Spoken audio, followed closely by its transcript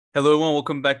Hello, everyone.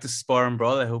 Welcome back to Spar and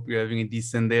Brawl. I hope you're having a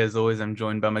decent day. As always, I'm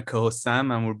joined by my co-host Sam,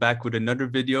 and we're back with another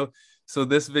video. So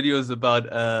this video is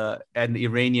about an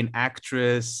Iranian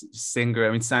actress, singer.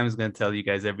 I mean, Sam is going to tell you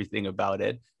guys everything about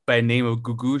it by the name of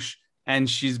Googoosh, and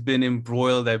she's been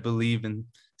embroiled, I believe, in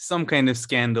some kind of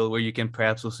scandal where you can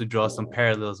perhaps also draw some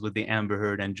parallels with the Amber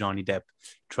Heard and Johnny Depp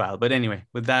trial. But anyway,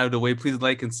 with that out of the way, please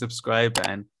like and subscribe,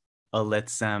 and I'll let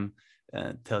Sam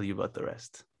tell you about the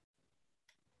rest.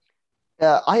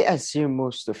 I assume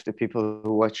most of the people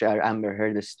who watch our Amber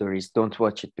Heard stories don't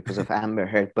watch it because of Amber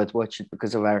Heard, but watch it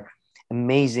because of our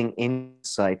amazing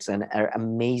insights and our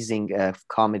amazing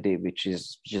comedy, which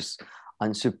is just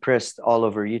unsuppressed all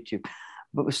over YouTube.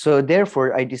 So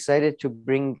therefore, I decided to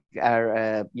bring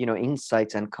our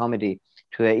insights and comedy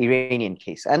to an Iranian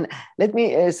case. And let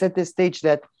me set the stage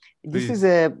that this is Please.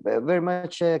 a very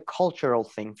much a cultural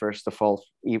thing, first of all,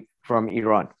 from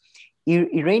Iran.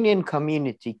 Iranian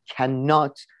community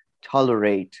cannot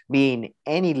tolerate being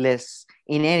any less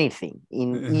in anything,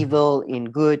 in evil, in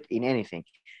good, in anything,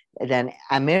 than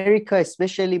America,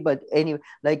 especially, but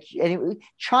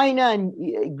China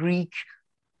and Greek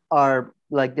are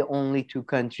like the only two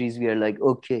countries we are like,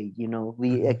 okay,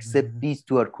 we accept these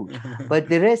two are cool. But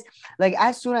the rest, like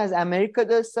as soon as America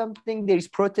does something, there is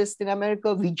protest in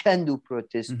America, we can do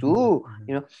protest too.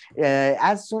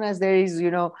 As soon as there is,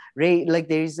 like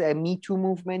there is a Me Too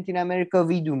movement in America,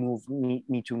 we do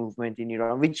Me Too movement in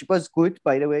Iran, which was good,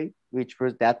 by the way,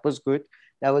 that was good.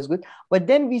 That was good. But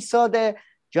then we saw the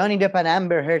Johnny Depp and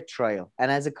Amber Heard trial. And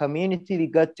as a community, we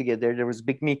got together. There was a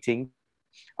big meeting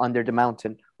under the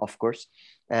mountain, of course.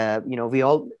 We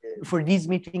all, for these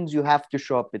meetings, you have to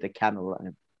show up with a camera.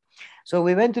 So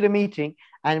we went to the meeting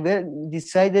and we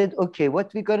decided, okay,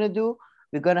 what we're going to do,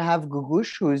 we're going to have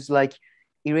Googoosh, who's like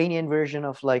Iranian version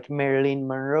of like Marilyn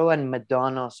Monroe and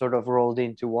Madonna sort of rolled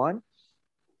into one.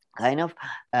 Kind of.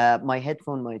 My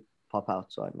headphone might pop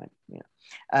out, so I might,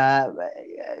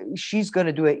 she's going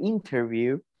to do an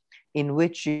interview in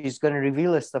which she's going to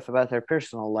reveal stuff about her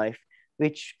personal life,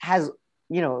 which has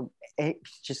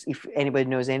just if anybody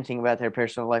knows anything about her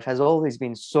personal life, has always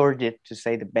been sordid to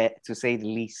say the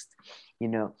least,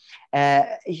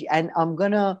 and I'm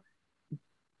gonna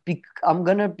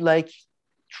like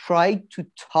try to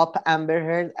top Amber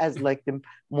Heard as like the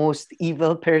most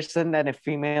evil person that a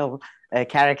female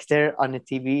character on a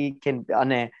TV can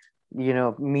on a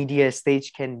media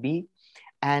stage can be,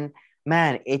 and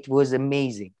man, it was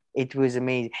amazing. It was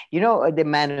amazing. The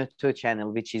Manitou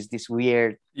channel, which is this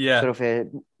weird Yeah. sort of a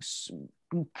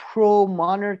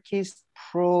pro-monarchist,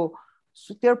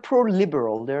 they're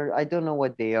pro-liberal. I don't know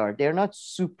what they are. They're not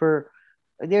super,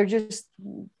 they're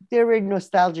very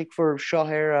nostalgic for Shah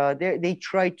era. They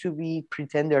try to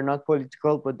pretend they're not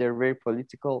political, but they're very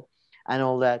political and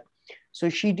all that. So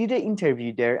she did an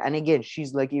interview there. And again,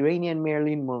 she's like Iranian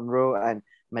Marilyn Monroe, and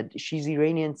she's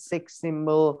Iranian sex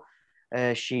symbol.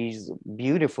 She's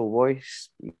beautiful voice.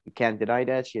 You can't deny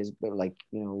that. She has like,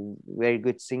 very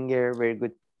good singer, very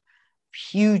good,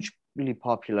 hugely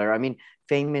popular. I mean,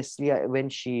 famously, when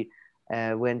she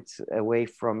went away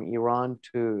from Iran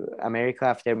to America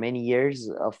after many years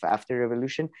of after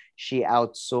revolution, she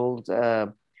outsold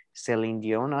Celine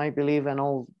Dion, I believe, and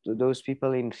all those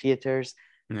people in theaters.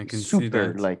 And I can see Super,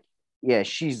 that. like, yeah,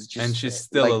 she's And just she's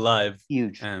still like alive.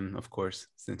 huge. Of course,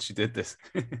 since she did this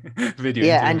video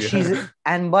Yeah, interview.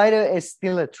 and by the way, is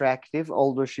still attractive,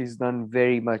 although she's done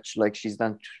very much, like she's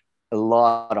done a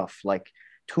lot of like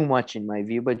too much in my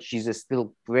view, but she's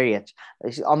still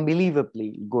she's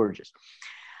unbelievably gorgeous.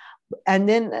 And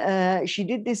then she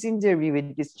did this interview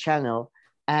with this channel,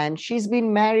 and she's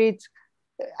been married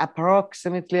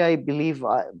approximately, I believe.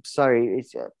 Sorry,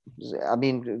 I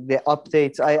mean the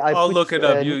updates. I I'll put look it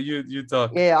up. You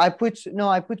talk. yeah, I put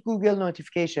Google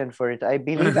notification for it. I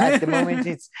believe at the moment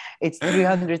it's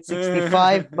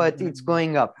 365, but it's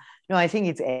going up. No, I think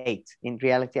it's 8. In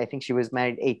reality, I think she was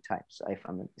married 8 times. If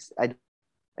I'm I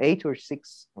 8 or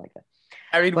 6, like that.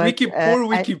 I mean, But poor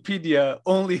Wikipedia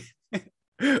only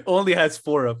has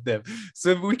 4 of them.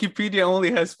 So Wikipedia only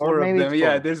has or 4 of maybe them. it's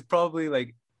Yeah, 4. there's probably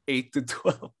like 8 to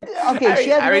 12. Okay, she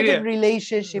had I mean, loads of yeah.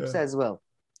 relationships as well.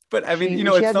 But I mean, She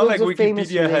it's had not loads like of famous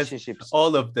Wikipedia has relationships.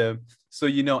 all of them. So,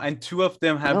 and 2 of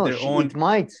them have No, their own it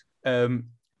might um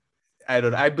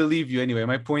I believe you anyway.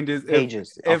 My point is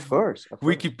pages, if of course, of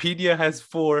course. Wikipedia has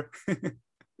 4,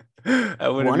 I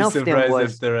wouldn't One be of them surprised if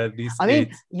was, there are at least I mean,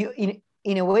 8. you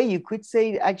in a way you could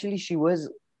say actually she was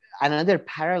another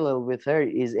parallel with her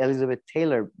is Elizabeth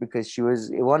Taylor, because she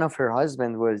was one of her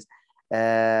husband was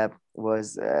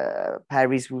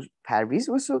Parviz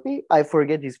Wusubi. I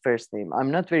forget his first name.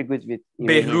 I'm not very good with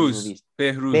Iranian Behruz. movies.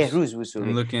 Behruz. Behruz I'm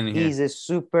Wusubi. looking here. He's a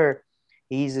super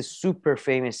He's a super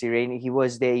famous Iranian. He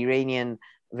was the Iranian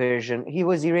version. He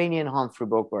was Iranian Humphrey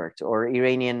Bogart or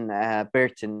Iranian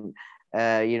Burton,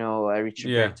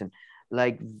 Richard Yeah. Burton.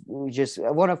 Like just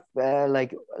one of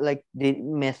like the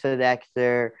method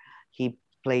actor. He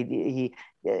played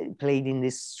in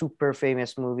this super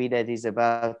famous movie that is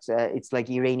about it's like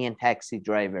Iranian taxi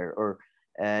driver or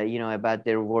about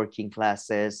their working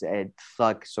classes, a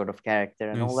thug sort of character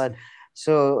and all that.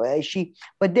 So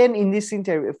but then in this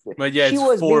interview, but yeah,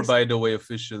 it's 4 by the way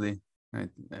officially. I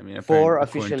mean, 4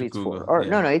 officially, it's Google, 4 or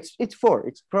no, it's 4.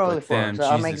 It's probably but 4. Damn, so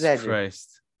I'm exaggerating.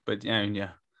 Christ. But yeah, I mean,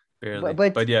 yeah, barely.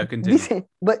 But yeah, continue.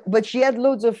 But she had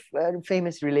loads of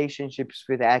famous relationships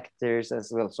with actors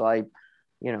as well. So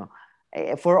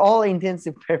for all intents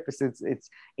and purposes, it's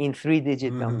in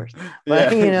 3-digit numbers.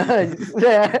 But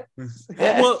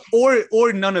well,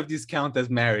 or none of these count as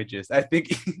marriages. I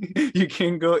think you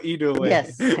can go either way.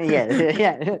 Yes,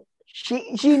 yeah.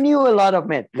 She knew a lot of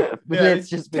men. Let's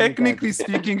just technically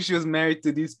speaking, she was married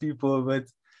to these people, but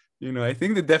I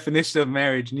think the definition of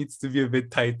marriage needs to be a bit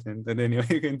tightened. But anyway,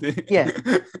 you continue. Yeah.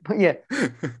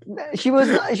 She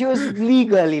was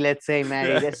legally, let's say,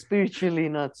 married. Spiritually,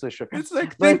 not so sure. It's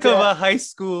like think of a high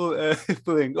school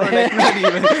fling, or like not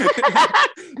even.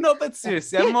 No, but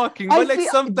seriously, I'm mocking. But like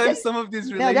sometimes some of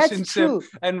these relationships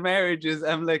and marriages,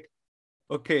 I'm like,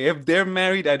 okay, if they're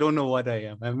married, I don't know what I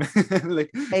am. I'm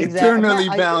like eternally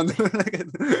bound.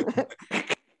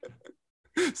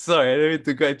 Sorry, I didn't mean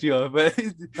to cut you off, but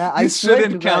this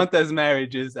shouldn't count as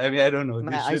marriages. I mean, I don't know.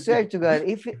 I swear to God,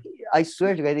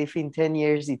 if in 10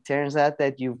 years it turns out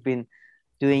that you've been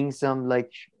doing some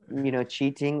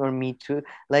cheating or me too,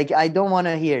 like I don't want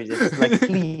to hear this. Like,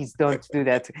 please don't do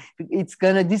that.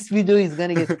 This video is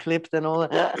gonna get clipped and all.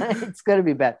 It's gonna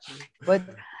be bad. But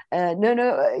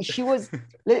no, she was.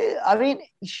 I mean,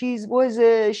 she was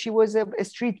a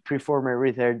street performer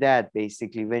with her dad,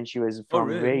 basically, when she was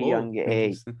from a very young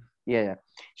age. Yeah,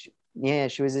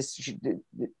 she was.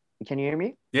 Can you hear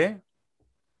me? Yeah.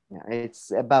 Yeah,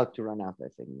 it's about to run out, I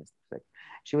think.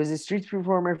 She was a street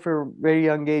performer for a very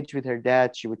young age with her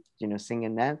dad. She would, sing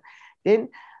and dance. Then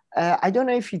I don't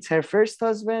know if it's her first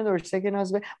husband or second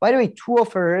husband. By the way, 2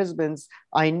 of her husbands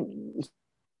I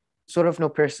sort of know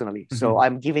personally. So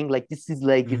I'm giving this is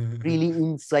really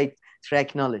inside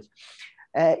track knowledge.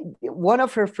 One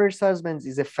of her first husbands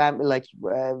is a family,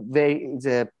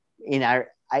 in our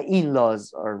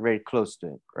in-laws are very close to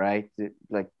him, right?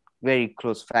 Like very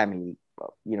close family,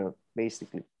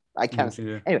 basically. I can't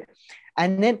say. Anyway,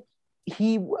 and then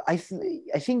I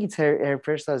think it's her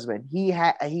first husband. He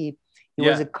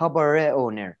was a cabaret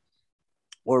owner,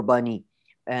 or bunny,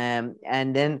 and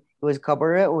then he was a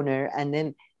cabaret owner, and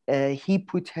then he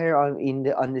put her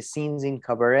on the scenes in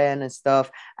cabaret and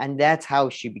stuff, and that's how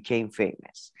she became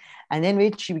famous. And then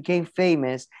when she became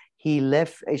famous, he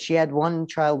left. She had 1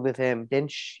 child with him. Then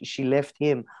she left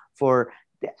him for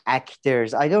the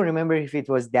actors. I don't remember if it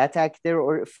was that actor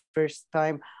or first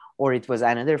time, or it was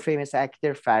another famous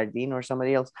actor, Fardin or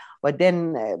somebody else. But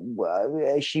then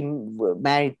she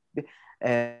married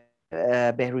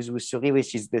Behruz Wusuqi,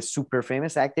 which is the super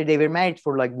famous actor. They were married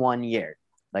for 1 year.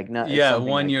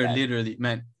 1 year, literally,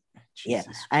 man.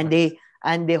 Jesus Christ.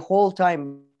 And the whole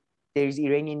time, there's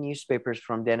Iranian newspapers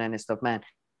from then and stuff, man.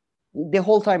 The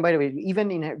whole time, by the way, even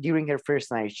during her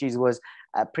first night, she was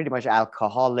pretty much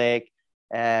alcoholic,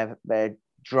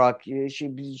 drug.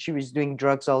 She was doing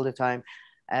drugs all the time,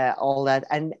 all that.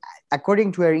 And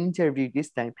according to her interview this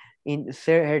time,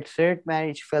 her third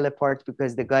marriage fell apart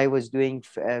because the guy was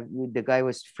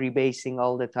freebasing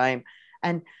all the time.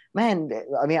 And man,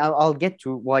 I mean, I'll get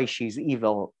to why she's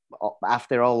evil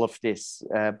after all of this.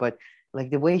 But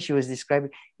the way she was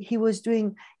describing, he was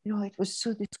doing, it was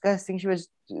so disgusting. She was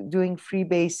doing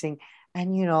freebasing,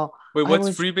 and Wait, what's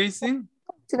freebasing?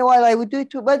 In a while I would do it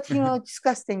too, but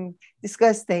disgusting.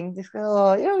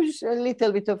 Oh, just a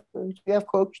little bit of. Do you have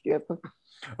coke?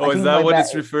 Oh, is that what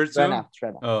it's referred to? Run out.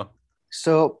 Oh,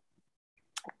 so.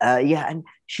 And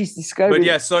she's describing. But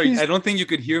yeah, sorry, I don't think you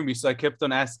could hear me, so I kept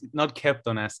on asking, not kept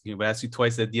on asking, but asked you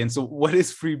twice at the end. So, what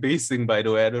is freebasing, by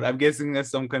the way? I'm guessing that's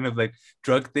some kind of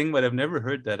drug thing, but I've never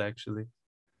heard that actually.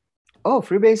 Oh,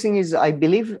 freebasing is, I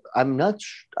believe,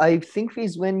 I think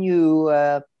is when you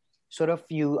I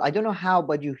don't know how,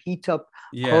 but you heat up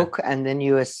coke and then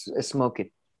you smoke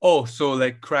it. Oh,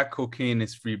 so crack cocaine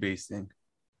is freebasing.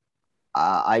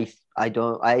 I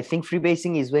think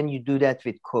freebasing is when you do that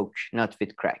with coke, not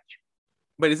with crack.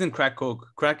 But isn't crack coke?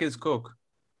 Crack is coke.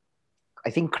 I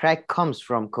think crack comes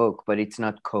from coke, but it's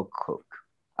not coke.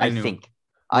 I think.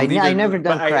 I never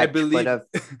done crack.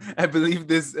 I believe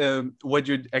this. If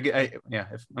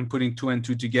I'm putting 2 and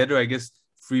 2 together, I guess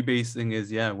freebasing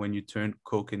is, yeah, when you turn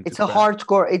coke into It's a crack.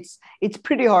 hardcore. It's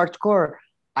pretty hardcore.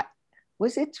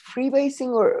 Was it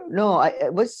freebasing or no?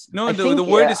 No, I the think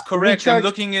word is correct. I'm Richard.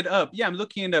 looking it up. Yeah, I'm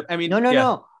looking it up. I mean, No, no, yeah.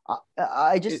 no.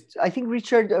 I think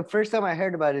Richard. First time I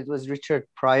heard about it was Richard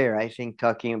Pryor. I think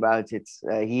talking about it.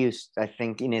 He used, I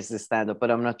think, in his stand-up,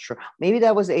 but I'm not sure. Maybe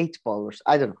that was 8 Ball or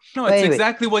I don't know. No, But it's anyway,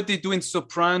 exactly what they do in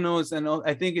Sopranos and all.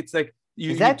 I think it's like is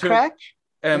you that turn. crack?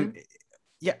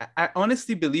 Yeah, I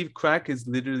honestly believe crack is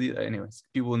literally. Anyways,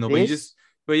 people know, This?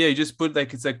 but yeah, you just put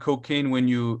like it's like cocaine when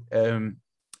you I and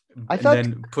thought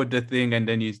then put the thing and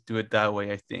then you do it that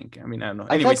way. I think. I mean, I don't know.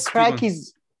 I Anyways, thought crack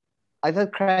is. I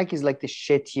thought crack is like the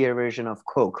shittier version of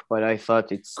coke, but I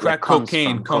thought it's crack like comes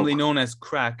cocaine, from commonly coke. known as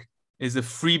crack, is a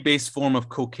free-base form of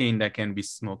cocaine that can be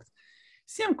smoked.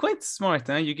 See, I'm quite smart,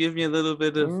 huh? You give me a little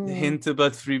bit of hint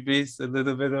about freebase, a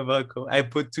little bit about coke. I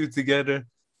put two together.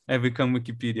 I become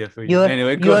Wikipedia for you.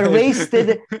 Anyway, you are ahead.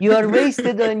 wasted. You are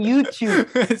wasted on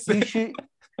YouTube.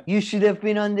 You should have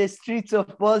been on the streets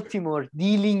of Baltimore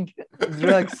dealing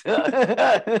drugs.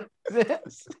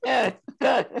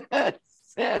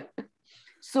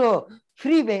 So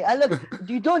freeway. Look,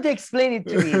 you don't explain it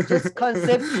to me. Just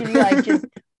conceptually, I can.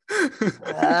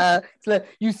 It's like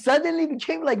you suddenly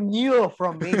became like Neo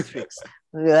from Matrix.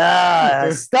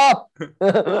 Stop.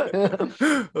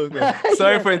 Okay.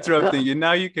 Sorry for interrupting you.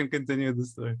 Now you can continue the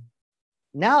story.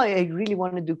 Now I really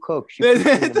want to do coke.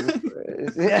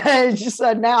 Just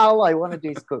now I want to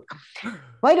do is coke.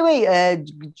 By the way,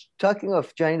 talking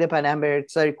of Johnny Depp and Amber,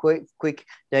 sorry, quick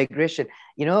digression.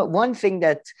 You know, one thing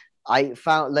that I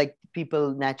found, like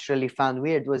people naturally found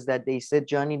weird, was that they said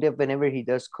Johnny Depp, whenever he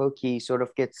does coke, he sort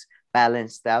of gets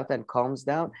balanced out and calms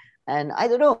down. And I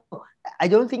don't know. I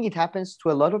don't think it happens to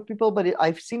a lot of people, but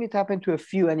I've seen it happen to a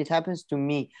few, and it happens to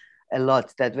me a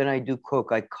lot. That when I do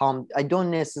coke, I calm. I don't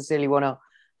necessarily want to.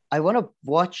 I want to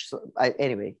watch.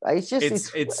 Anyway,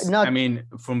 it's not. I mean,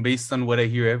 from based on what I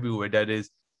hear everywhere, that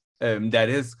is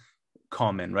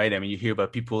common, right? I mean, you hear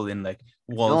about people in like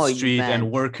Wall Street and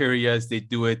work areas. They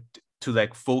do it to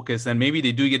like focus, and maybe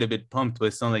they do get a bit pumped, but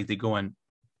it's not like they don't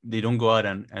go out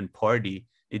and party.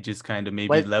 It just kind of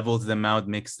maybe levels them out,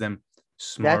 makes them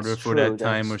smarter for that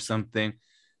time or something.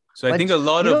 So I think a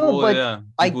lot of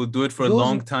people do it for a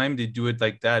long time. They do it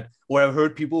like that. Or I've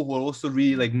heard people who are also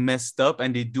really like messed up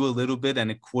and they do a little bit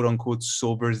and it quote unquote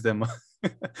sobers them up.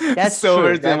 That's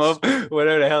sobers them up.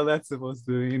 Whatever the hell that's supposed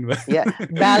to mean. But yeah,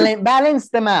 balance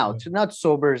them out, not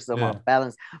sobers them up.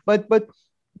 Balance. But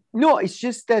no, it's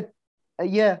just that.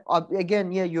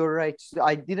 Again, you're right.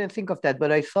 I didn't think of that,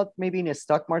 but I thought maybe in a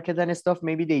stock market and stuff,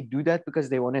 maybe they do that because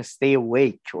they want to stay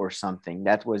awake or something.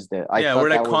 That was the or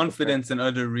like confidence and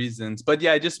other reasons. But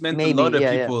yeah, I just meant maybe, a lot of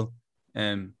people.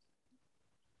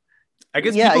 I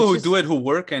guess people who do it, who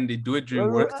work and they do it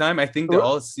during work time, I think they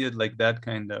all see it like that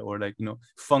kind of, or like, you know,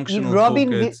 functional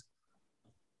focus.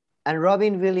 And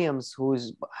Robin Williams,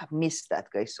 I missed that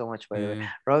guy so much, by the way.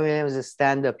 Robin Williams, a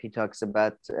stand-up, he talks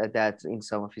about that in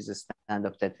some of his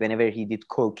stand-up, that whenever he did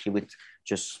coke, he would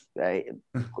just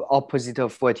opposite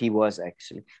of what he was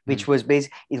actually, which was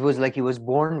it was like he was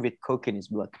born with coke in his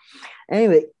blood.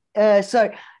 Anyway,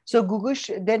 sorry. So Googoosh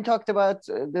then talked about,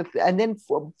 and then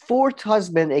fourth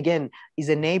husband, again, is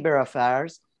a neighbor of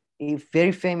ours, a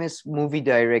very famous movie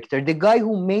director, the guy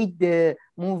who made the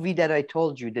movie that I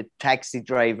told you, the taxi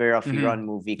driver of Iran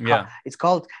movie. It's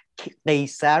called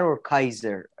Kaysar or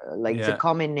Kaiser, it's a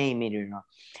common name in Iran.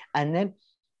 And then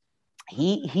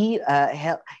he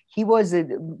was a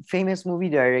famous movie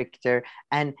director,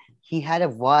 and he had a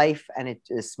wife and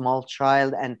a small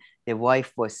child, and the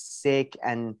wife was sick,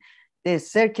 and the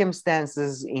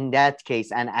circumstances in that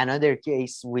case and another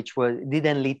case which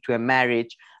didn't lead to a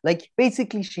marriage, like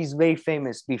basically she's very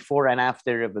famous before and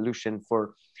after revolution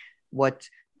for what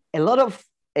a lot of,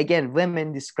 again,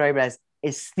 women describe as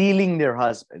stealing their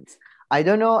husbands. I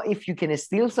don't know if you can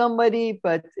steal somebody,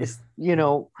 but it's, you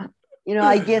know,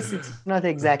 I guess it's not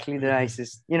exactly the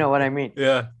nicest, you know what I mean?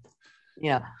 Yeah.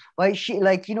 But she,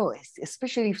 like, you know,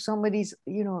 especially if somebody's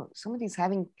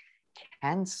having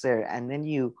cancer, and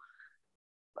then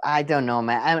I don't know,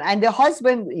 man. And the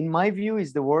husband, in my view,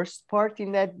 is the worst part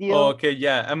in that deal. Oh, okay,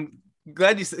 yeah. I'm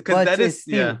glad you said, because that is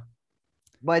still,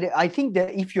 But I think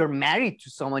that if you're married to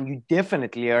someone, you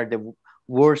definitely are the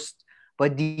worst.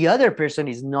 But the other person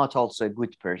is not also a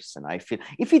good person, I feel.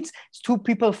 If it's two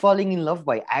people falling in love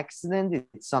by accident,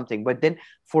 it's something. But then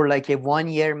for like a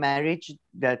 1-year marriage,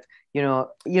 that you know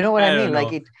what I mean?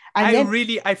 Like it. And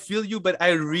I feel you, but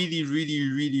I really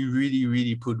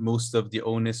put most of the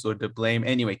onus or the blame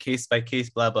anyway, case by case,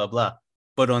 blah blah blah.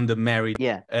 But on the married,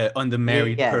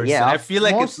 person, I feel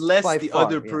like it's less the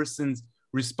other person's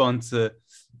responsibility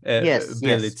Yes, for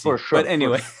ability. But sure, for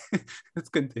anyway, sure. let's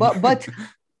continue.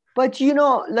 But you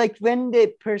know, like when the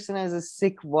person has a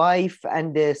sick wife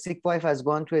and the sick wife has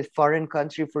gone to a foreign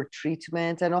country for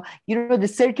treatment and all, you know, the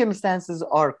circumstances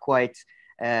are quite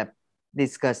uh,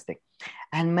 disgusting.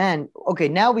 And man, okay,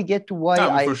 now we get to why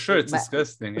No, for sure it's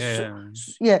disgusting. so, Yeah.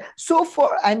 yeah, so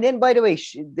far. And then, by the way,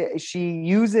 she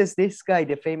uses this guy,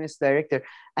 the famous director,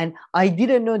 and I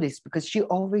didn't know this because she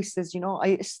always says, you know,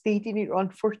 I stayed in Iran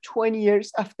for 20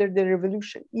 years after the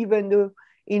revolution, even though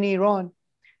in Iran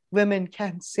women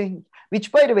can't sing,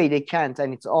 which by the way they can't,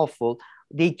 and it's awful.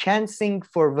 They can sing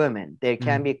for women. There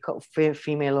can be a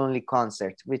female only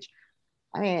concert, which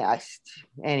I mean,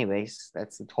 anyways,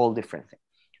 that's a whole different thing.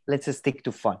 Let's just stick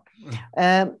to fun.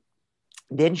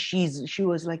 Then she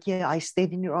was like, yeah, I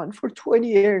stayed in Iran for 20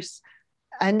 years.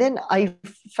 And then I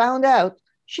found out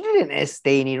she didn't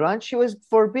stay in Iran. She was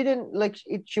forbidden, like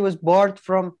she was barred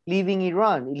from leaving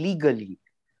Iran illegally.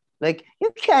 Like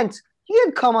you can't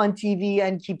come on TV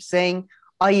and keep saying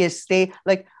I stay.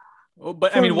 Like, oh,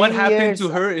 but I mean, what happened to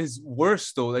her is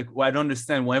worse though. Like, I don't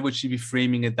understand, why would she be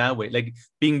framing it that way? Like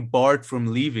being barred from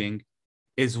leaving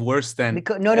is worse than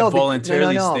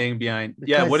voluntarily staying behind.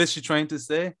 Yeah, what is she trying to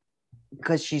say?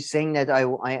 Because she's saying that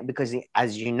because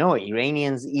as you know,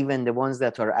 Iranians, even the ones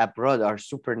that are abroad, are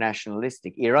super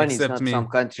nationalistic. Iran is not some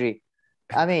country.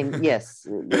 I mean, yes,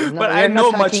 but I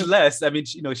know much less. I mean,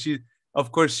 you know, of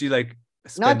course she like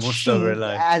spent most of her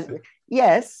life.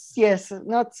 Yes,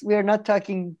 we're not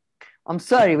talking. I'm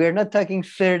sorry, we're not talking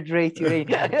third-rate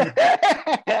Iranian.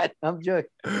 I'm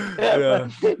joking. Yeah.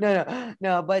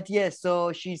 No. But yes,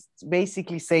 so she's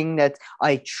basically saying that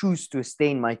I choose to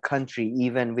stay in my country,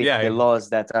 even with the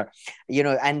laws that are, you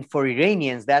know, and for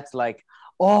Iranians, that's like,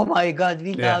 oh my God,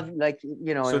 we love, like,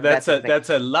 you know. So that's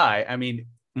a lie. I mean,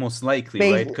 most likely,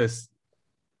 right? Because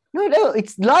no,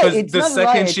 it's lie. It's the not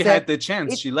second lie. she had the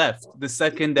chance, she left. The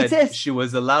second that she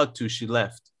was allowed to, she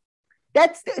left.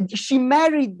 She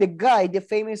married the guy, the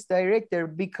famous director,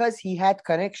 because he had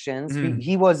connections.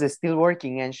 He was still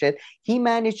working and shit. He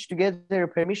managed to get her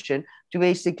permission to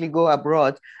basically go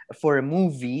abroad for a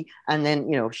movie, and then,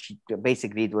 you know,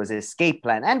 basically it was an escape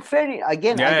plan. And fair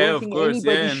again, I don't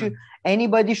think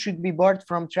anybody should be barred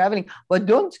from traveling. But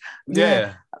don't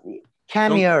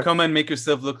come here. Come and make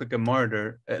yourself look like a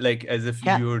martyr, like as if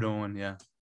you're the one. Yeah,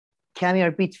 come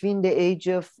here. Between the age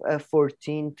of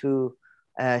 14 to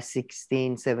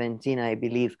 16, 17, I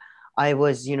believe, I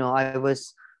was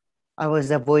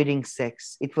avoiding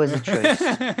sex. It was a choice.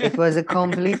 It was a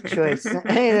complete choice.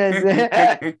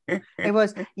 It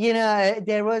was, you know,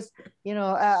 there was, you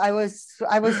know, I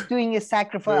was doing a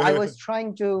sacrifice. I was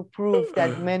trying to prove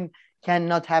that men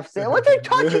cannot have sex. What are you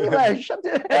talking about? Shut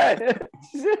up.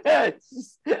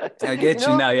 I get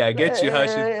you now. Yeah, I get you. How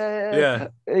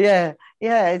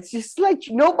yeah. It's just like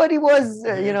nobody was,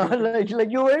 you know, like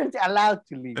you weren't allowed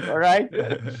to leave. All right.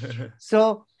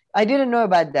 So I didn't know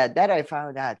about that. That I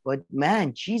found out. But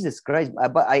man, Jesus Christ!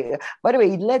 By the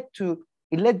way, it led to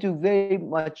very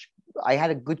much. I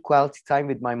had a good quality time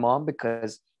with my mom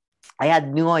because I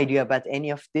had no idea about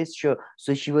any of this show.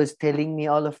 So she was telling me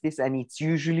all of this, and it's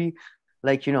usually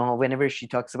like, you know, whenever she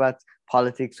talks about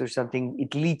politics or something,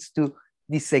 it leads to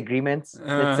disagreements,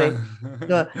 let's say.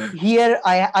 So here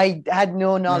I had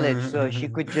no knowledge, so she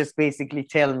could just basically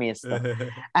tell me stuff.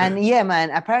 And yeah,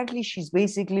 man, apparently she's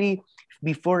basically,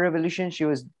 before revolution, she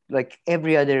was like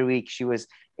every other week she was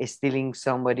stealing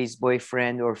somebody's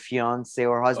boyfriend or fiance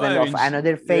or husband of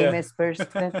another famous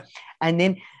person. And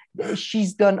then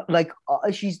she's done like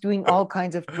she's doing all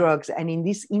kinds of drugs. And in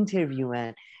this interview,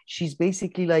 man, she's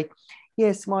basically like,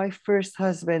 yes, my first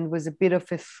husband was a bit of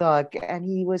a thug and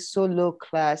he was so low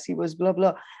class. He was blah,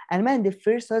 blah. And man, the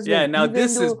first husband. Yeah, now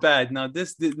this is bad. Now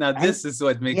this is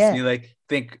what makes me like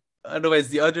think. Otherwise,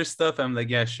 the other stuff, I'm like,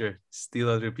 yeah, sure. Steal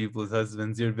other people's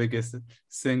husbands. You're biggest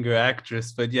singer,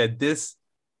 actress. But yeah, this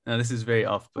is very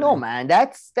off-putting. No, man,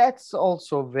 that's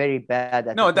also very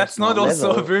bad. No, that's not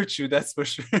also a virtue. That's for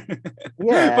sure.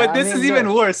 Yeah. But this is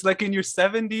even worse. Like in your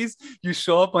 70s, you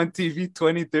show up on TV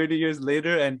 20, 30 years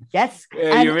later and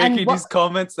you're making these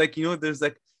comments. Like, you know, there's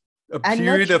like a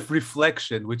period of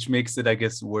reflection, which makes it, I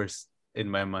guess, worse in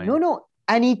my mind. No.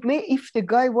 And it may, if the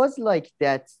guy was like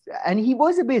that, and he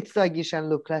was a bit thuggish and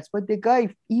low class, but the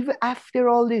guy, even after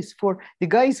all this, the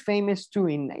guy is famous too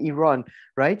in Iran,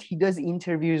 right? He does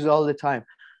interviews all the time.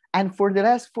 And for the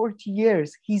last 40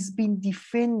 years, he's been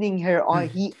defending her.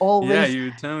 He Yeah, always you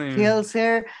were telling me. tells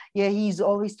her, yeah, he's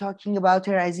always talking about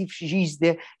her as if she's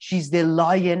the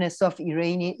lioness of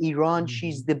Iran.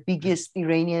 She's the biggest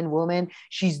Iranian woman.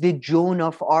 She's the Joan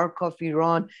of Arc of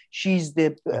Iran. She's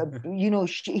the,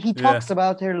 he talks Yeah.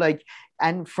 about her like,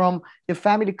 and from the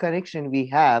family connection we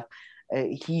have,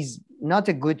 he's not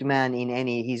a good man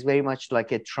he's very much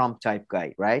like a Trump type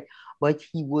guy, right? But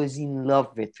he was in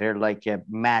love with her like a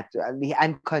mad,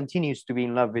 and continues to be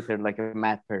in love with her like a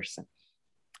mad person.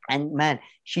 And man,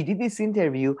 she did this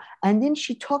interview, and then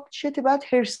she talked shit about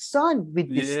her son with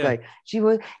this guy. She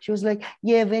was like,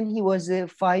 yeah, when he was a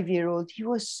 5-year-old, he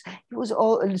was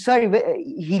all sorry.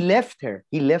 He left her.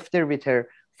 He left her with her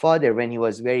father when he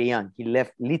was very young. He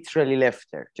literally left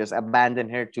her, just abandoned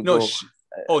her to No,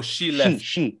 go. she left.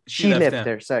 She left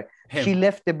her. Sorry, him. She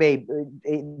left the babe,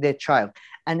 the child,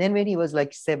 and then when he was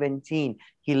like 17,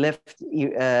 he left.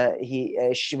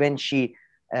 When she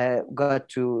got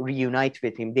to reunite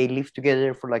with him, they lived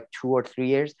together for like 2 or 3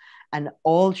 years, and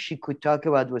all she could talk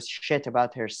about was shit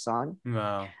about her son.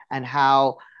 Wow.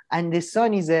 And the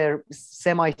son is a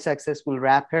semi-successful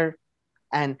rapper,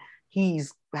 and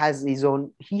he's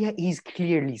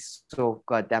clearly so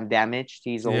goddamn damaged.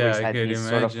 He's always had these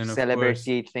sort of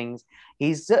celebrity things.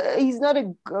 He's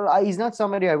not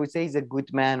somebody I would say he's a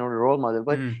good man or a role model,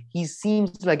 but he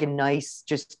seems like a nice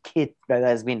just kid that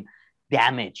has been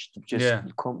damaged, just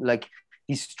like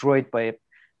destroyed by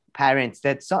parents,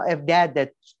 a dad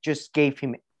that just gave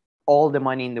him all the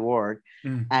money in the world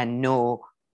and no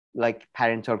like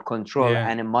parental control,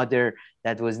 and a mother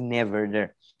that was never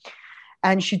there.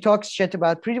 And she talks shit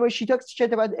about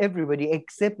everybody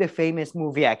except the famous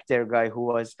movie actor guy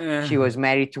who she was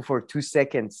married to for 2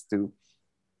 seconds too.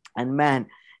 And man,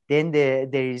 then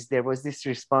there was this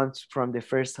response from the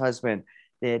first husband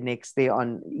the next day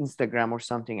on Instagram or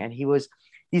something, and he was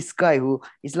this guy who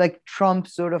is like Trump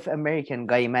sort of American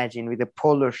guy, imagine, with a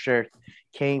polo shirt,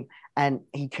 came and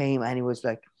he was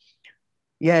like,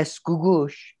 yes,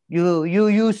 Googoosh, you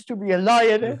used to be a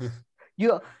lioness.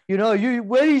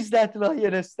 Where is that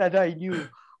lioness that I knew?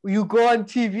 You go on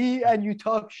TV and you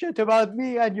talk shit about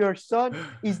me and your son.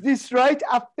 Is this right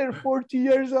after 40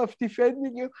 years of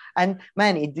defending you? And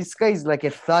man, this guy is like a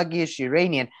thuggish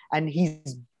Iranian, and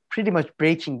he's pretty much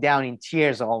breaking down in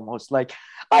tears almost, like,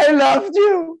 I loved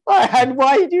you, and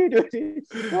why do you do this?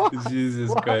 Why? Jesus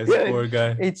Christ, poor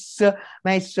guy. It's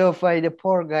so funny. The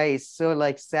poor guy is so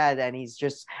like sad, and he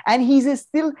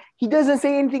doesn't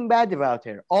say anything bad about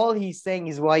her. All he's saying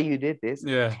is why you did this.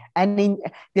 Yeah. And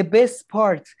the best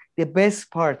part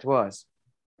was,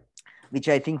 which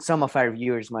I think some of our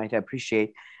viewers might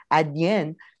appreciate, at the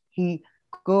end he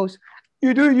goes,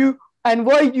 and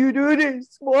why do you do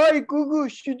this? Why,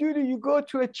 Googoosh, you do this? You go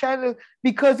to a channel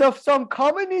because of some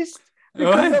communist,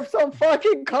 because of some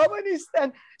fucking communist,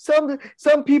 and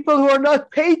some people who are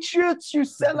not patriots. You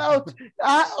sell out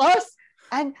us.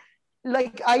 And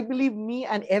like, I believe me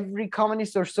and every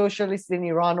communist or socialist in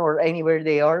Iran or anywhere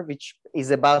they are, which is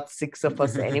about 6 of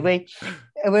us anyway,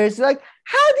 where it's like,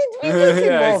 how did we get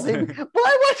involved in?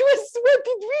 What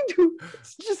did we do?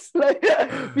 It's just like,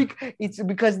 it's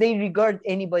because they regard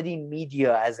anybody in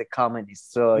media as a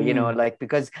communist. So, like,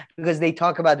 because they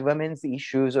talk about women's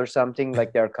issues or something,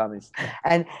 like they're communists.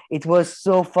 And it was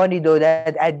so funny though,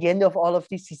 that at the end of all of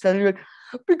this, he said, like,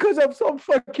 because of some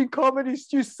fucking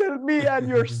communist, you sell me and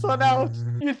your son out.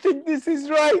 You think this is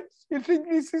right? You think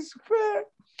this is fair?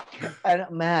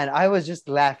 And man, I was just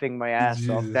laughing my ass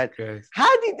off. That Christ.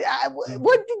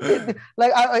 what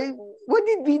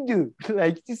did we do?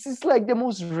 Like, this is like the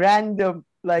most random,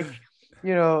 like,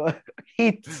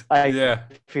 hit. I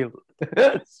feel.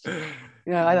 I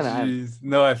don't know.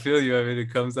 No, I feel you. I mean,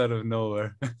 it comes out of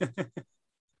nowhere.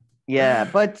 Yeah,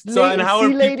 but so and how are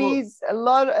people... ladies,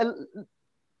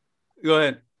 Go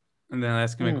ahead, and then I'll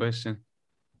ask you my question.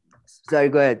 Sorry,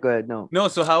 go ahead. No,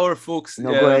 so how are folks?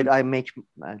 No, go ahead.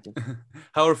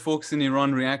 How are folks in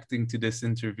Iran reacting to this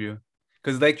interview?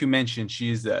 Because, like you mentioned,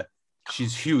 she's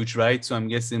huge, right? So I'm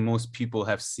guessing most people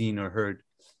have seen or heard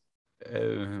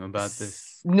about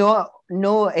this.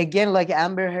 No. Again, like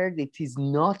Amber Heard, it is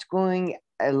not going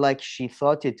like she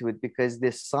thought it would, because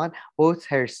both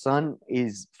her son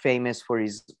is famous for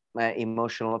his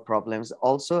emotional problems.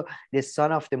 Also, the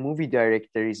son of the movie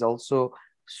director is also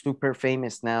super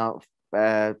famous now,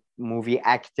 movie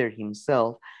actor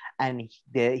himself, and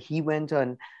he went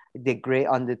on the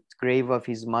grave of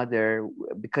his mother,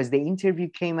 because the interview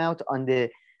came out on the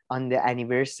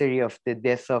anniversary of the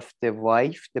death of the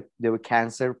wife, the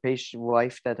cancer patient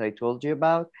wife that I told you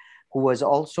about, who was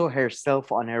also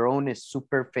herself on her own a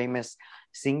super famous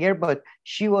singer, but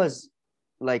she was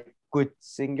like good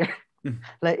singer.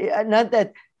 Like not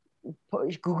that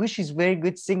Googoosh is very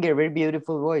good singer, very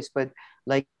beautiful voice, but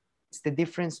like it's the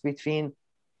difference between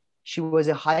she was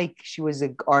an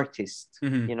artist,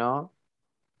 you know.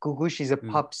 Googoosh is a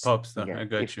pop star. singer, I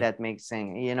got if you. that makes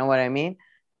sense. You know what I mean?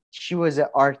 She was an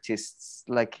artist.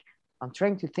 Like I'm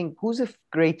trying to think who's a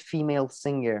great female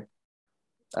singer.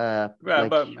 Right, Like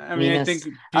but I mean, I think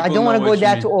I people don't want know to go what you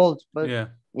that mean. old, but Yeah.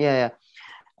 yeah.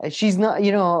 She's not,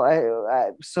 you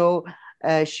know. So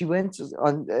she went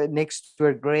on next to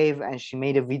her grave and she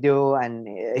made a video, and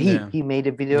he made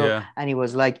a video, and he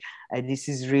was like, "This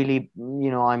is really,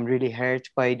 you know, I'm really hurt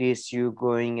by this. You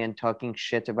going and talking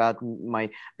shit about my,"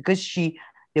 because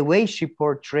the way she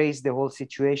portrays the whole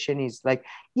situation is like,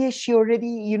 yeah, she already,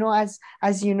 you know,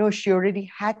 as you know, she already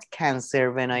had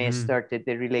cancer when I started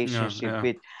the relationship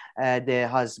with the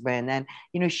husband, and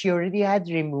you know, she already had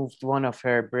removed one of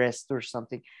her breasts or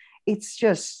something. It's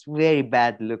just very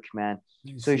bad look, man.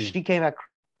 So she came across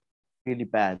really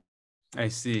bad. I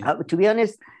see. To be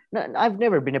honest, no, I've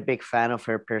never been a big fan of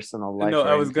her personal life. No, or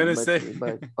I was anything,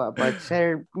 gonna say, but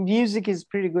her music is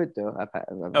pretty good though.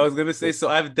 I was gonna say, so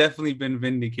I've definitely been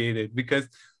vindicated because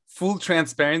full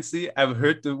transparency, I've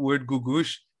heard the word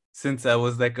Googoosh since I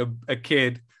was like a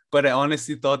kid, but I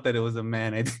honestly thought that it was a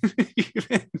man. I didn't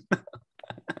even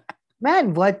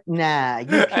Man, what? Nah,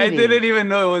 you're kidding. I didn't even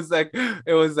know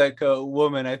it was like a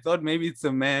woman. I thought maybe it's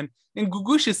a man. And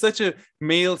Googoosh is such a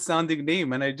male sounding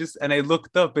name, and I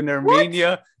looked up in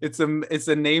Armenia, it's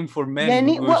a name for men.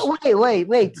 Yani,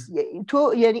 wait.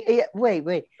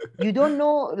 You don't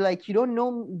know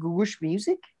Googoosh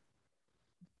music?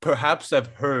 Perhaps I've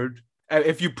heard.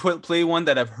 If you play one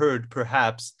that I've heard,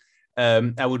 perhaps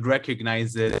I would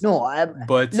recognize it. No,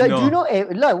 but no. Do you know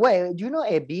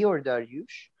Ebi or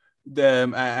Dariush?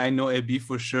 I know Ebi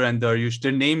for sure and Dariush.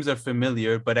 Their names are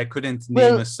familiar, but I couldn't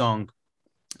name a song.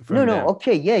 No,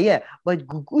 okay, yeah. But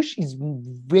Googoosh is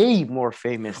way more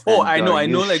famous. Oh, I know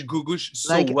like Googoosh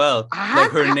so well,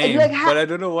 like her name, but I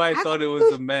don't know why I thought it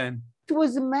was a man. It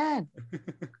was a man.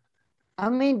 I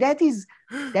mean, that is.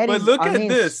 But look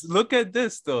at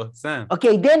this though, Sam.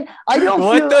 Okay, then I don't.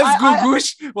 What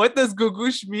does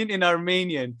Googoosh mean in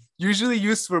Armenian? Usually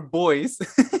used for boys.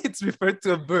 It's referred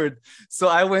to a bird. So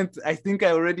I think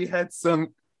I already had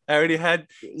some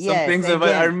things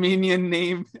about Armenian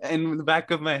name in the back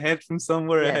of my head from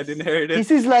somewhere I had inherited.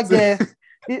 This is like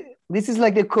this is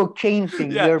like the cocaine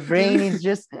thing. Your brain is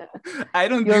just. I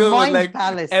don't deal with like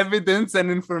evidence and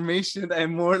information. I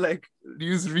more like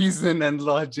use reason and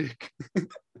logic.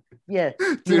 Yeah,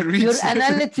 your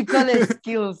analytical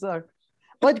skills are.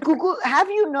 But Google, have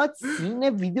you not seen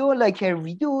a video, like her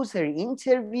videos, her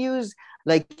interviews?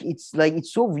 Like it's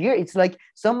so weird. It's like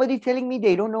somebody telling me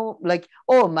they don't know, like,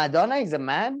 oh, Madonna is a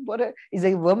man, is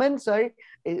a woman, sorry.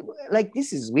 Like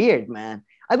this is weird, man.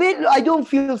 I mean, I don't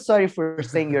feel sorry for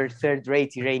saying you're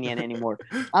third-rate Iranian anymore.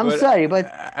 I'm sorry,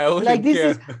 but like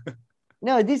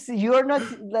you're not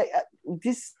like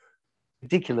this.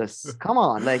 Ridiculous. Come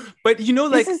on, like. But you know,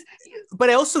 like, but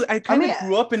I kind of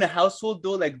grew up in a household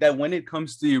though, like that. When it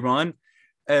comes to Iran,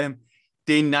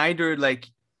 they neither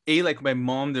like my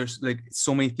mom. There's like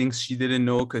so many things she didn't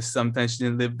know because sometimes she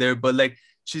didn't live there. But like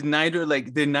she's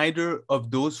they're neither of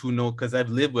those who know, because I've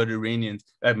lived with Iranians.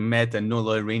 I've met and know a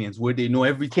lot of Iranians where they know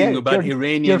everything about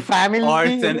Iranian art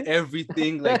and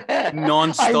everything, like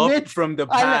non-stop from the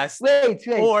past. Wait.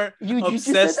 Or you just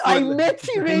said I met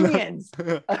Iranians.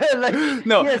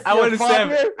 No, yes, I want to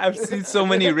say I've seen so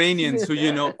many Iranians who,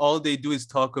 you know, all they do is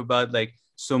talk about like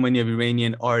so many of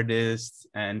Iranian artists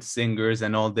and singers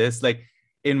and all this. Like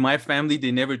in my family,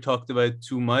 they never talked about it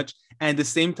too much. And at the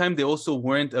same time, they also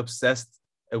weren't obsessed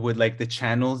with like the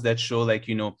channels that show like,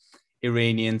 you know,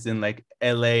 Iranians in like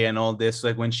LA and all this,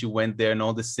 like when she went there and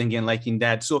all the singing, liking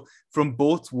that. So from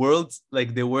both worlds,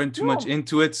 like they weren't too much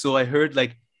into it. So I heard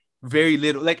like very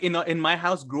little, like in my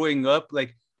house growing up,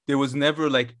 like there was never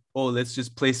like, oh, let's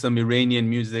just play some Iranian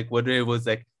music, whether it was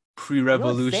like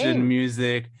pre-revolution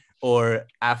music or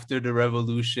after the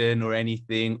revolution or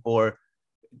anything, or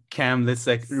Kam, let's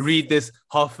like read this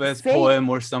Hafez poem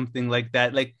or something like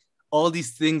that. Like all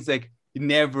these things like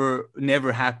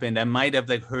never happened. I might have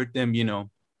like heard them, you know,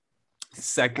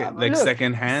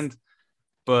 second hand,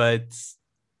 but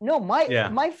no,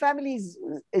 my family is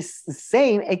the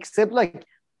same, except like,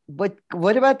 but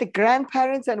what about the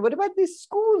grandparents and what about this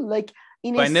school? Like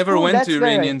I never went to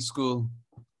Iranian school.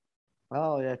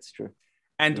 Oh, that's true.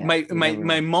 And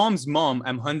my mom's mom,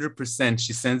 I'm 100%.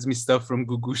 She sends me stuff from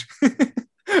Googoosh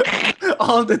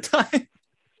all the time.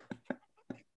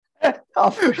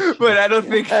 But I don't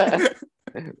think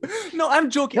No, I'm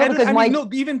joking. No, I don't, because I my mean, no,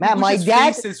 even man, my Googoosh's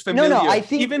dad. face is No, familiar. no, I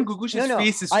think Even Googoosh's no,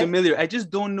 face is I. familiar. I just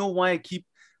don't know why I keep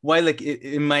like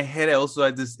in my head I also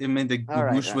had this image that All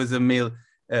right, Googoosh was a male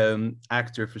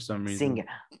actor for some reason. singer,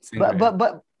 Singer.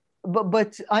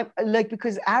 but I'm like,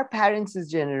 because our parents'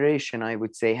 generation, I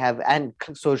would say, have, and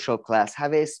social class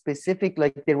have a specific,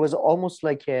 like, there was almost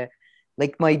like a,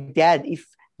 like my dad, if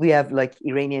we have like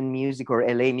Iranian music or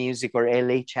LA music or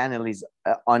LA channel is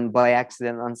on by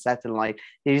accident on satellite,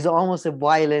 there is almost a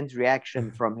violent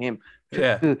reaction from him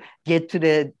to get to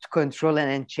the control and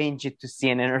then change it to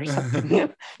CNN or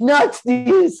something. Not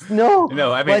this, no.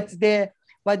 No, I mean,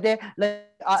 but they like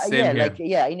same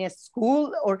here. in a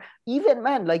school, or even,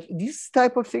 man, like this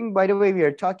type of thing, by the way, we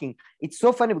are talking, it's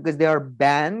so funny because they are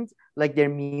banned, like their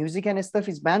music and stuff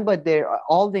is banned, but they're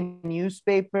all the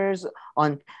newspapers,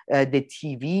 on the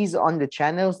TVs, on the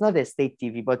channels, not the state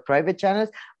TV but private channels,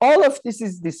 all of this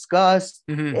is discussed.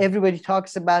 Everybody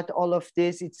talks about all of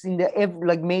this. It's in the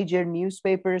like major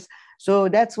newspapers. So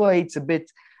that's why it's a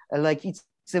bit like it's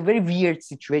a very weird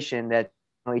situation that,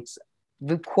 you know, it's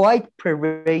quite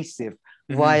pervasive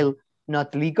while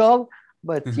not legal.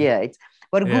 But yeah, it's,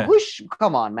 but Googoosh,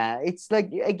 come on, man, it's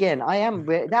like, again,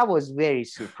 that was very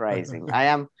surprising.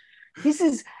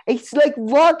 It's like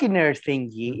Wagner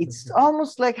thingy. It's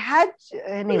almost like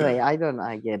anyway, I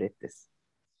get it.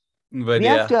 But we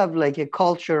have to have like a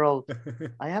cultural.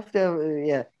 I have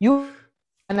to you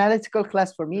analytical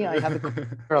class for me. I have a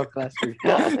cultural class for you.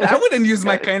 I wouldn't use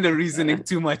my kind of reasoning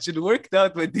too much. It worked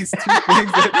out with these two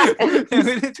things. I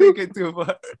wouldn't take it too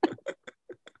far.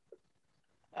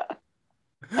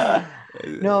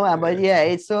 No, but yeah,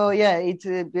 it's so, yeah,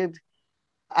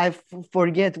 I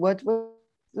forget what was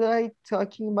I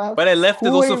talking about. But I left it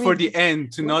also for the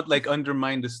end to not like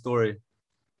undermine the story.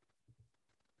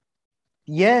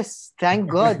 Yes, thank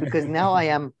God, because now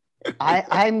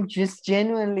I'm just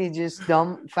genuinely just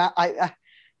dumb.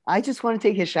 I just want to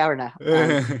take a shower now.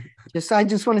 I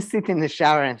just want to sit in the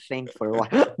shower and think for a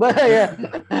while. But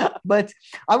but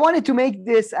I wanted to make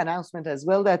this announcement as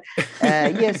well that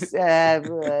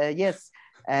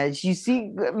you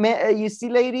see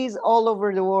ladies all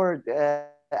over the world,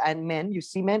 and men, you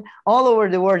see men all over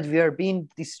the world. We are being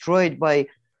destroyed by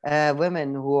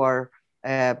women who are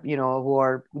who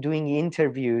are doing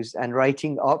interviews and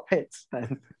writing op-eds.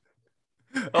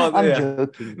 I'm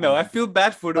joking. No, I feel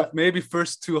bad for the maybe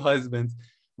first two husbands.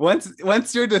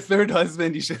 Once you're the third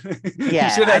husband, you should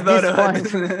have thought about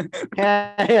it.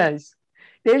 Yes.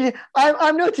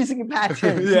 I'm noticing a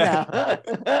pattern now.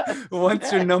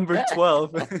 Once you're number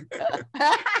 12.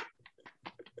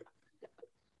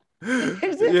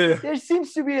 There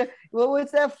seems to be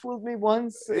what's that? Fooled me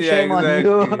once, shame on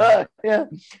you. Yeah,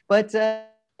 but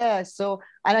so,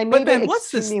 and I made. But then,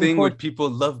 what's this thing where people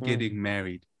love getting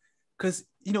married? Because,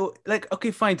 like, okay,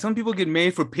 fine, some people get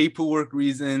married for paperwork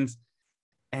reasons,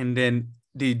 and then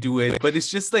they do it. But it's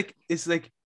just like,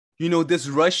 this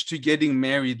rush to getting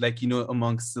married, like,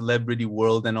 amongst celebrity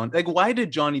world and on. Like, why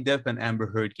did Johnny Depp and Amber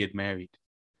Heard get married?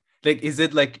 Like, is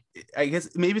it like, I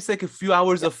guess maybe it's like a few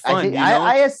hours of fun,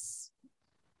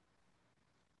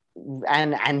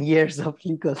 and years of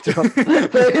legal trouble.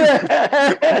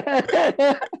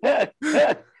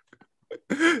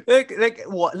 like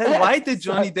why did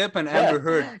Johnny Depp and Amber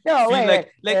Heard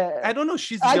I don't know,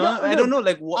 she's young. I don't know,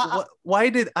 like why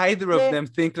did either of them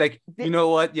think like, you know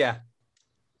what,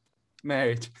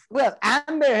 marriage? Well,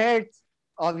 Amber Heard,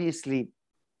 obviously,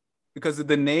 because of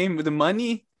the name, with the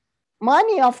money,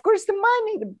 of course, the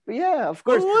money, of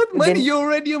course. What money? You're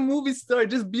already a movie star.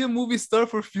 Just be a movie star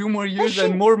for a few more years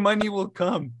and more money will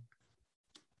come.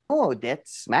 Oh,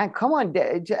 that's, man, come on.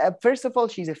 First of all,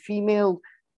 she's a female,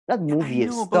 not movie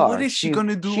star. But what is she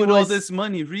gonna do with all this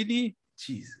money? Really?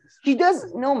 Jesus. She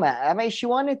does, no, man. I mean, she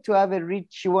wanted to have a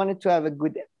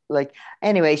good, like,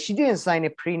 anyway, she didn't sign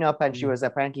a prenup, and she was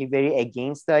apparently very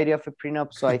against the idea of a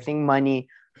prenup. So I think money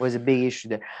was a big issue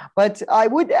there. But I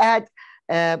would add,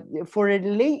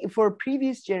 for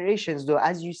previous generations, though,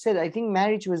 as you said, I think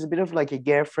marriage was a bit of like a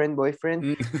girlfriend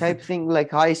boyfriend type thing,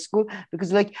 like high school,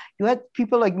 because like you had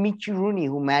people like Mickey Rooney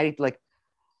who married like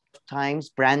times,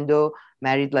 Brando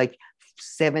married like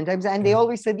 7 times, and they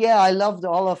always said, I loved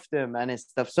all of them and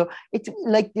stuff. So it's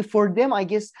like, for them, I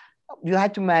guess you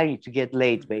had to marry to get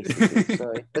laid, basically.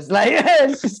 So it was like,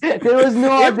 there was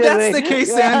no if other that's way. the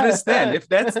case, I understand. If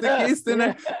that's the case, then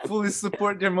I fully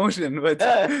support their motion. But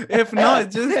if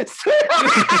not, just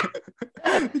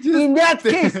in that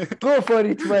case, go for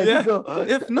it, man. Go.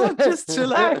 If not, just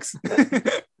chillax.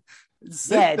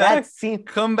 Sit back,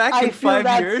 come back in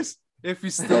 5 years, If you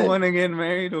still want to get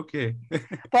married, okay.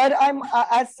 But I'm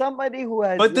as somebody who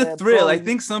has. But the thrill, I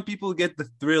think some people get the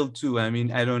thrill too. I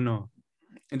mean, I don't know.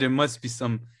 And there must be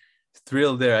some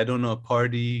thrill there. I don't know, a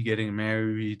party, getting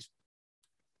married.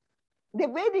 The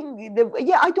wedding,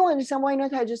 yeah, I don't understand why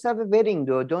not. I just have a wedding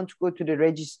though. Don't go to the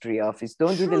registry office.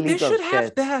 Don't do the legal They should shit.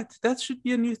 have that. That should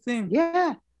be a new thing.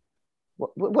 Yeah.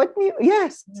 What new?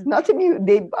 Yes, it's not a new.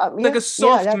 They like a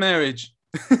soft marriage.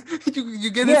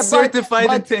 you get it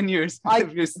certified in 10 years.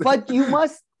 But you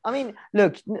must. I mean,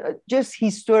 look, just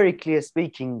historically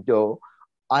speaking, though,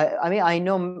 I mean, I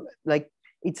know like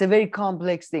it's a very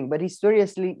complex thing, but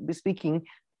historically speaking,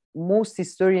 most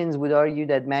historians would argue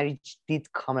that marriage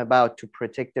did come about to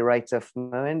protect the rights of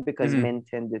women because men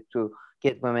tended to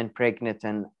get women pregnant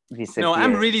and disappear. No,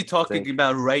 I'm really talking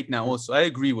about right now also. I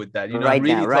agree with that. You know, I'm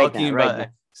really talking about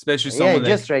especially someone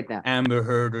just like right now. Amber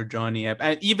Heard or Johnny Depp,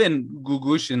 and even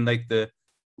Googoosh in like the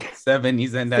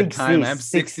 70s and that 60s, time. I'm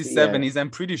 60s, 70s. I'm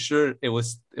pretty sure it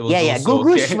was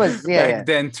Googoosh okay was back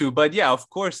then too. But yeah, of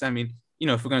course, I mean, you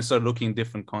know, if we're gonna start looking in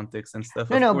different contexts and stuff,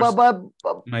 but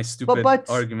my stupid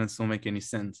arguments don't make any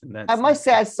sense in that I must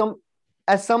say,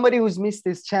 as somebody who's missed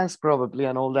this chance probably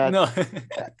and all that, no.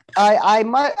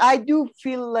 I do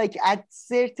feel like at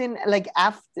certain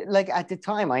at the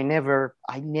time I never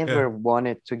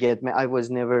wanted to get I was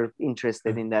never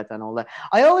interested in that and all that.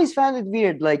 I always found it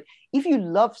weird, like if you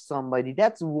love somebody,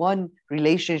 that's one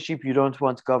relationship you don't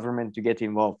want government to get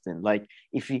involved in. Like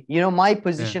if you know, my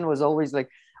position was always like,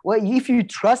 well, if you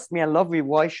trust me and love me,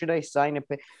 why should I sign a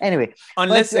anyway?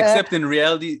 Unless, except in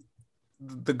reality,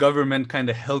 the government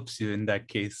kind of helps you in that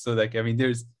case. So, like, I mean,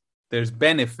 there's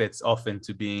benefits often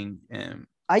to being.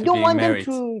 I don't want them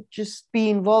to just be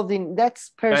involved in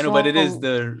that's personal. I know, but it is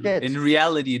in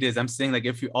reality, it is. I'm saying, like,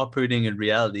 if you're operating in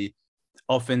reality,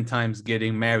 oftentimes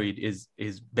getting married is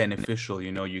beneficial.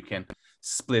 You know, you can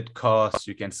split costs,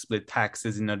 you can split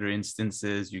taxes in other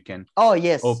instances, you can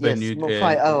open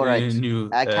new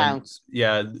accounts,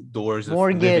 doors of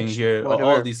mortgage, living here, whatever.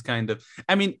 all these kind of,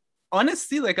 I mean,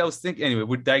 honestly, like I was thinking, anyway,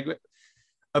 we're digress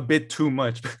a bit too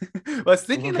much. I was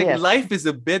thinking like life is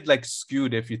a bit like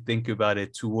skewed if you think about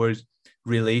it towards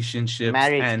relationships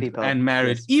and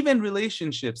marriage, even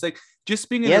relationships, like just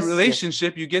being in a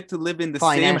relationship, you get to live in the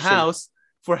same house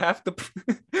for half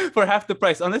the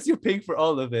price, unless you're paying for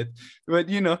all of it. But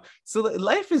you know, so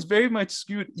life is very much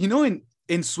skewed. You know,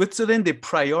 in Switzerland, they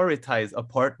prioritize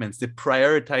apartments. They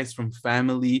prioritize from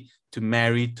family to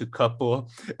married to couple,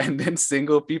 and then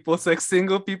single people. So like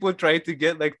single people try to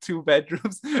get like 2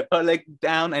 bedrooms or like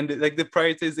down, and like the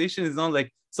prioritization is not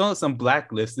like, it's not some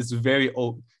blacklist. It's very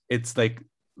old. It's like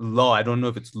law. I don't know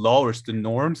if it's law or it's the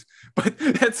norms, but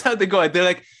that's how they go. They're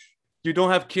like, you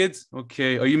don't have kids?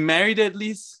 Okay. Are you married at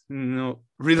least? No.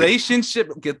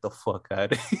 Relationship? Get the fuck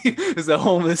out of here. There's a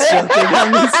homeless shelter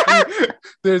down the street.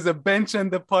 There's a bench in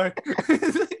the park.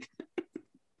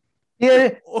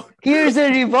 Here's a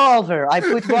revolver. I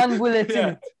put 1 bullet in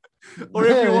it. Or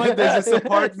if you want, there's this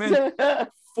apartment.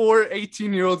 4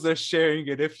 18-year-olds are sharing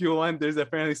it. If you want, there's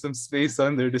apparently some space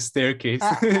under the staircase.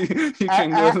 You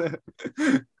can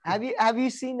go. Have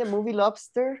you seen the movie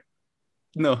Lobster?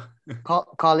 No.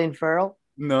 Colin Farrell?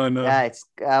 No. Yeah, it's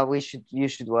you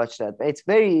should watch that. It's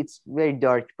very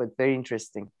dark but very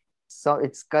interesting. So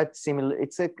it's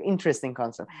an interesting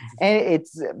concept. And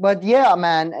but yeah,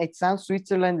 man, it sounds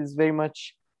Switzerland is very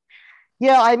much,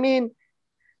 I mean,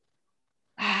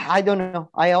 I don't know.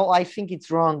 I think it's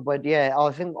wrong, but yeah,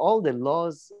 I think all the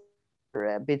laws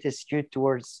are a bit skewed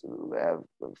towards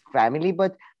family,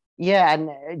 but yeah,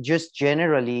 and just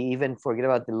generally, even forget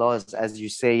about the laws, as you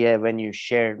say, when you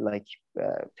share like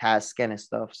tasks and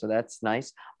stuff. So that's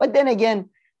nice. But then again,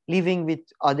 living with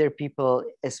other people,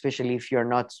 especially if you're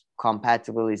not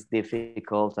compatible, is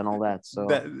difficult and all that. So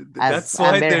that's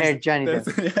why there's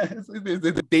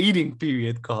a dating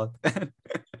period called. I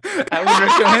would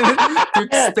recommend to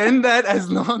extend that as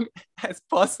long as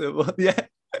possible. Yeah.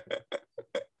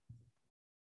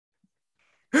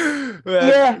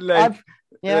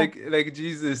 Like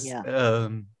Jesus,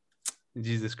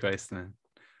 Jesus Christ, man.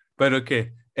 But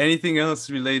okay, anything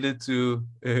else related to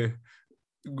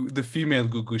the female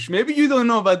Googoosh? Maybe you don't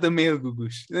know about the male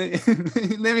Googoosh.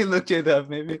 Let me look it up.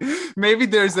 Maybe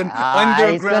there's an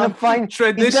underground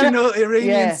traditional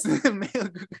Iranian male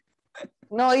Googoosh.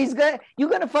 No, you're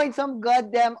gonna find some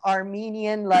goddamn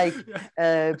Armenian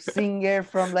singer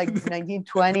from like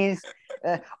 1920s,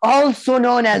 also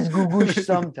known as Googoosh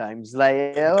sometimes.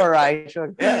 Like, all right,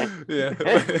 okay. Yeah.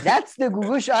 That's the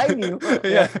Googoosh I knew.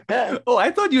 Yeah. Oh,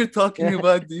 I thought you were talking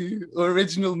about the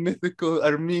original mythical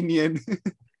Armenian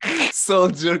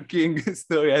soldier king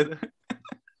story.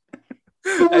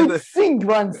 Who would sing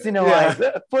once in a while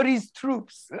for his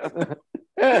troops.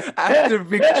 After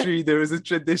victory, there was a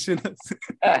tradition.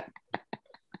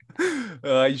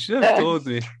 You should have told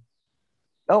me.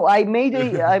 Oh, I made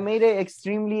a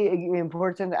extremely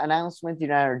important announcement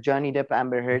in our Johnny Depp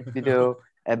Amber Heard video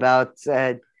about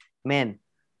men.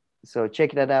 So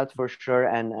check that out for sure.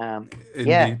 And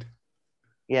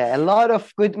yeah, a lot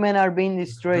of good men are being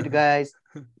destroyed, guys.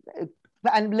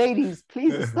 And ladies,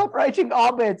 please stop writing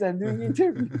op-eds and doing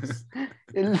interviews.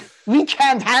 We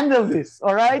can't handle this,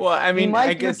 all right? Well, I mean,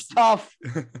 I guess tough.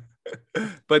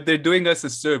 But they're doing us a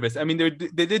service. I mean,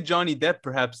 they did Johnny Depp,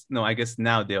 perhaps. No, I guess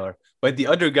now they are. But the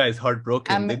other guy is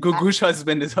heartbroken. The Googoosh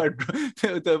husband is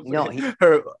heartbroken.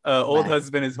 Her old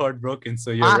husband is heartbroken.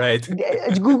 So you're right.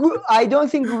 I don't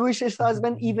think Googoosh's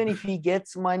husband, even if he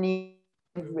gets money,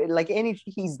 like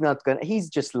anything, he's not gonna. He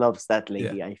just loves that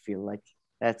lady. Yeah. I feel like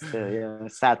that's the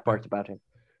sad part about him.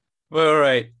 Well, all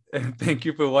right. Thank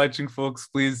you for watching, folks.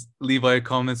 Please leave our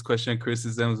comments, questions, and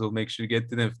criticisms. We'll make sure to get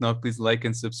to them. If not, please like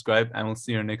and subscribe, and we'll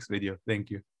see you in our next video.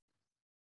 Thank you.